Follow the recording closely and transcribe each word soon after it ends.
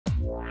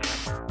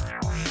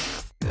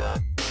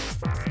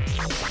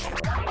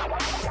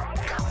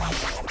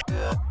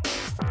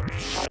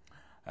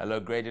Hello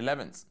grade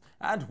 11s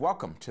and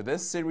welcome to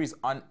this series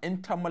on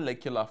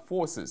intermolecular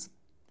forces.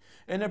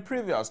 In a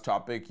previous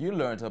topic you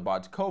learned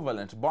about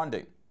covalent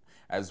bonding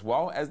as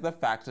well as the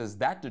factors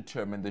that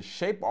determine the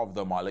shape of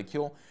the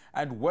molecule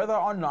and whether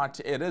or not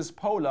it is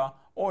polar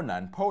or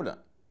nonpolar.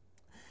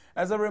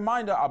 As a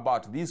reminder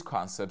about these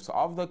concepts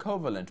of the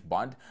covalent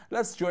bond,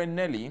 let's join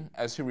Nelly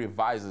as she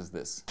revises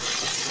this.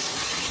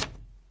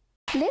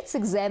 Let's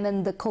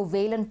examine the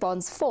covalent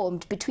bonds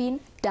formed between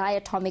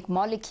diatomic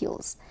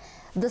molecules.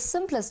 The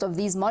simplest of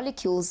these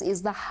molecules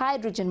is the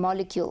hydrogen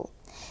molecule.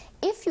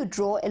 If you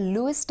draw a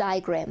Lewis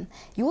diagram,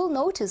 you will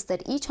notice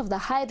that each of the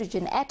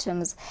hydrogen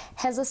atoms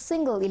has a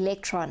single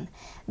electron.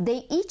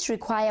 They each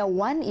require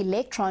one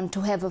electron to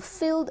have a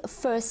filled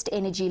first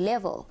energy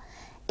level.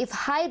 If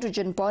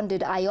hydrogen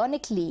bonded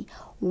ionically,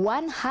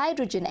 one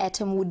hydrogen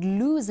atom would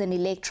lose an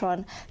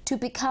electron to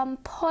become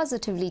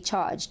positively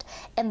charged,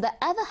 and the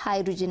other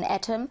hydrogen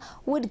atom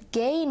would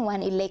gain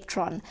one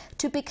electron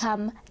to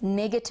become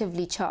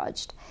negatively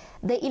charged.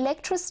 The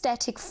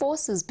electrostatic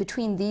forces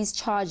between these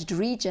charged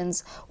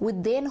regions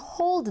would then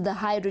hold the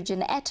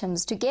hydrogen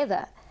atoms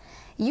together.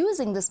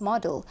 Using this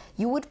model,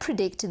 you would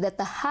predict that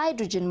the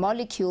hydrogen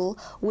molecule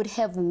would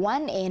have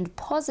one end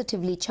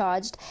positively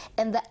charged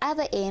and the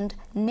other end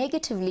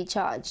negatively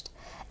charged.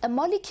 A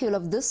molecule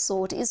of this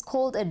sort is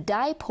called a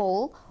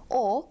dipole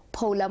or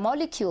polar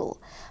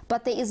molecule,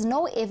 but there is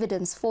no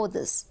evidence for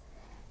this.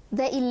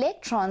 The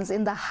electrons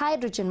in the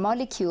hydrogen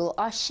molecule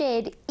are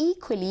shared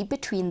equally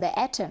between the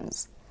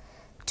atoms.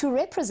 To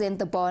represent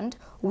the bond,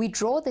 we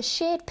draw the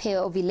shared pair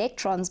of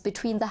electrons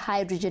between the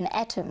hydrogen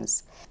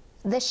atoms.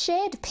 The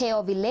shared pair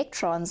of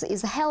electrons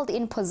is held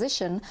in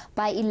position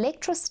by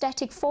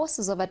electrostatic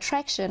forces of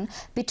attraction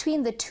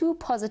between the two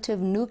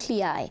positive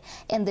nuclei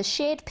and the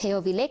shared pair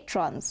of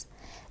electrons.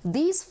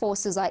 These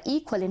forces are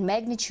equal in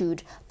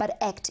magnitude but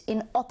act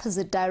in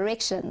opposite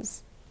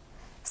directions.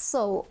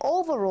 So,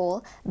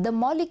 overall, the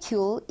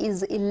molecule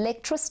is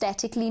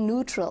electrostatically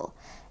neutral.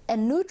 A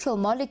neutral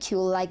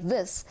molecule like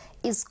this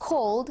is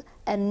called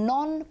a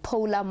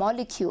nonpolar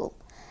molecule.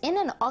 In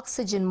an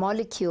oxygen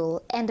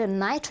molecule and a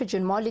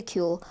nitrogen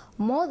molecule,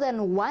 more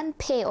than one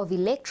pair of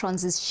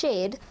electrons is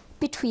shared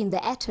between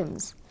the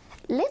atoms.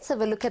 Let's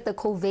have a look at the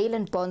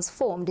covalent bonds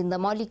formed in the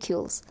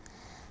molecules.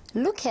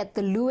 Look at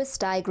the Lewis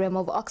diagram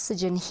of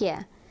oxygen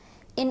here.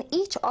 In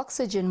each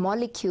oxygen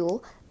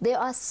molecule, there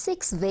are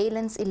 6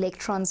 valence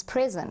electrons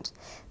present.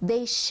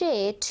 They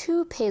share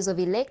 2 pairs of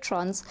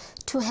electrons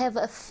to have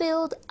a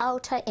filled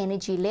outer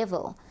energy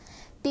level.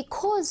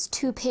 Because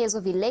 2 pairs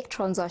of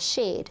electrons are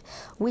shared,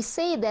 we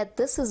say that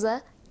this is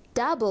a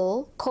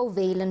double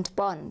covalent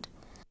bond.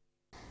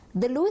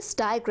 The Lewis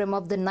diagram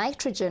of the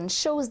nitrogen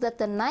shows that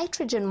the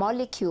nitrogen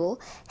molecule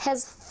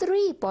has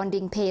 3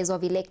 bonding pairs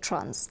of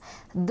electrons.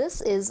 This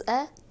is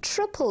a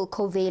triple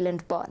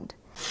covalent bond.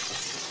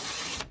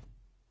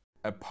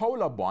 A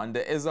polar bond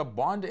is a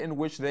bond in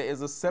which there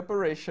is a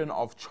separation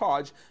of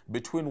charge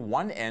between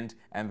one end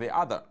and the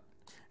other.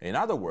 In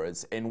other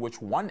words, in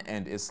which one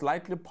end is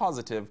slightly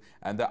positive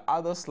and the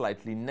other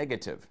slightly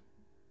negative.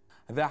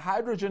 The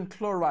hydrogen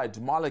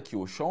chloride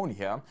molecule shown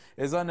here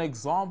is an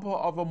example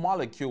of a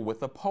molecule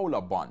with a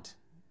polar bond.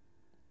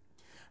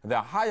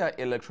 The higher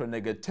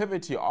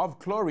electronegativity of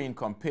chlorine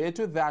compared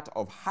to that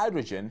of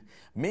hydrogen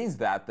means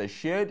that the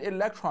shared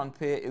electron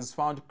pair is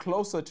found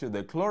closer to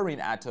the chlorine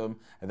atom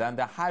than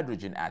the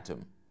hydrogen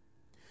atom.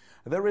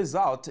 The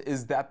result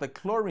is that the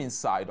chlorine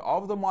side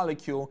of the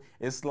molecule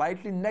is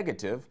slightly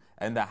negative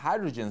and the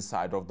hydrogen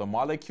side of the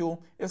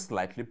molecule is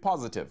slightly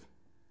positive.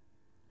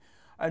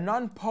 A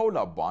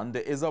nonpolar bond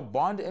is a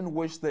bond in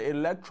which the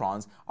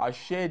electrons are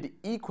shared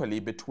equally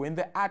between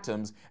the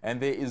atoms and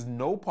there is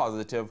no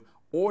positive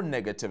or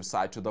negative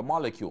side to the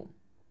molecule.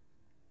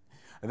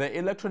 The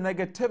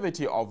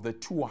electronegativity of the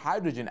 2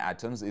 hydrogen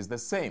atoms is the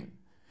same,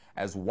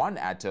 as one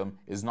atom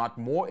is not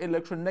more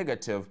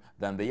electronegative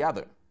than the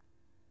other.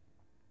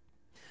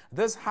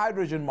 This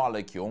hydrogen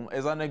molecule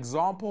is an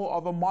example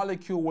of a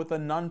molecule with a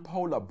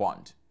nonpolar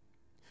bond.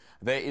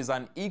 There is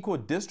an equal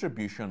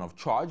distribution of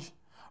charge.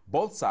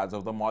 Both sides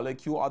of the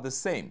molecule are the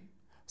same,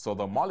 so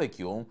the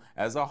molecule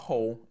as a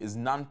whole is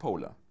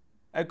nonpolar.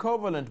 A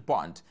covalent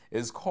bond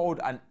is called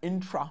an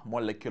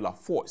intramolecular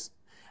force,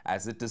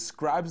 as it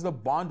describes the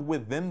bond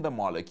within the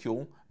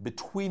molecule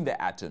between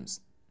the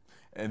atoms.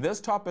 In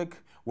this topic,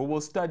 we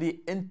will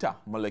study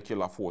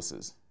intermolecular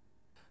forces.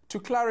 To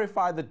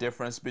clarify the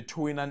difference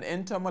between an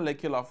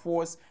intermolecular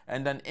force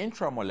and an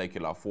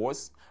intramolecular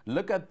force,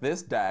 look at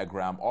this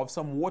diagram of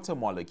some water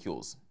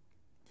molecules.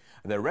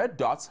 The red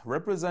dots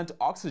represent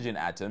oxygen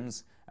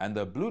atoms and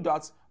the blue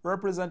dots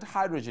represent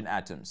hydrogen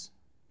atoms.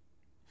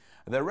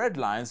 The red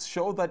lines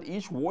show that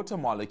each water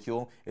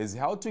molecule is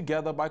held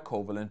together by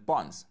covalent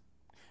bonds.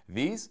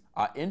 These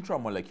are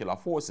intramolecular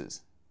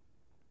forces.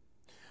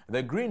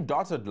 The green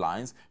dotted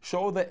lines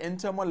show the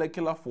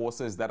intermolecular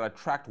forces that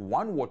attract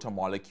one water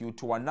molecule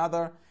to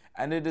another,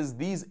 and it is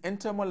these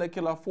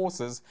intermolecular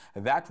forces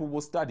that we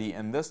will study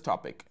in this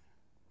topic.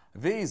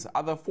 These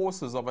are the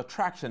forces of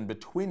attraction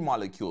between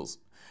molecules.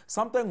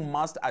 Something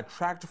must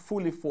attract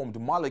fully formed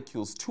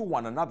molecules to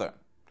one another.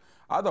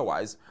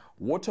 Otherwise,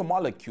 water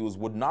molecules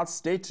would not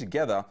stay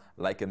together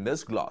like in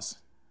this glass.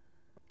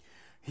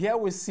 Here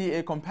we see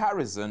a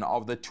comparison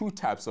of the two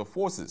types of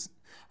forces,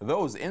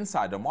 those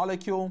inside a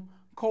molecule,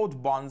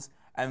 called bonds,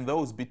 and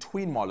those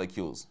between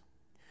molecules.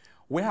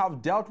 We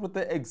have dealt with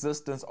the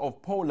existence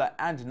of polar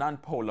and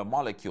nonpolar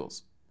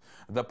molecules.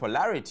 The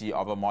polarity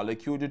of a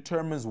molecule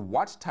determines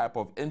what type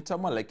of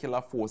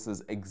intermolecular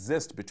forces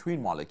exist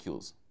between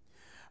molecules.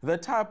 The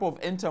type of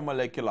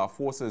intermolecular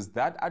forces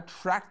that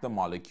attract the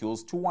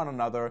molecules to one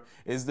another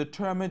is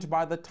determined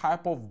by the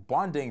type of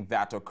bonding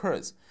that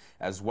occurs,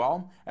 as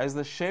well as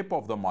the shape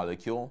of the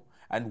molecule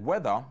and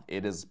whether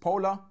it is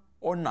polar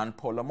or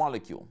nonpolar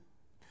molecule.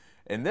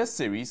 In this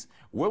series,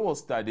 we will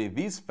study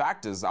these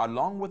factors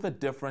along with the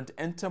different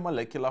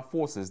intermolecular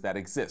forces that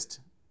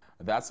exist.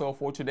 That's all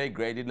for today,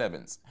 grade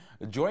 11s.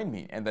 Join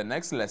me in the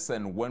next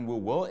lesson when we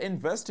will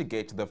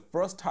investigate the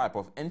first type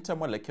of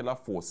intermolecular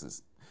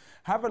forces.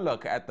 Have a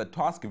look at the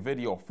task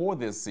video for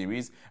this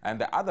series and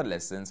the other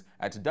lessons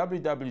at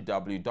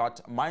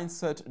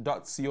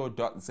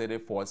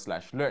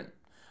www.mindset.co.za/learn.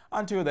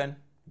 Until then,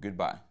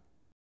 goodbye.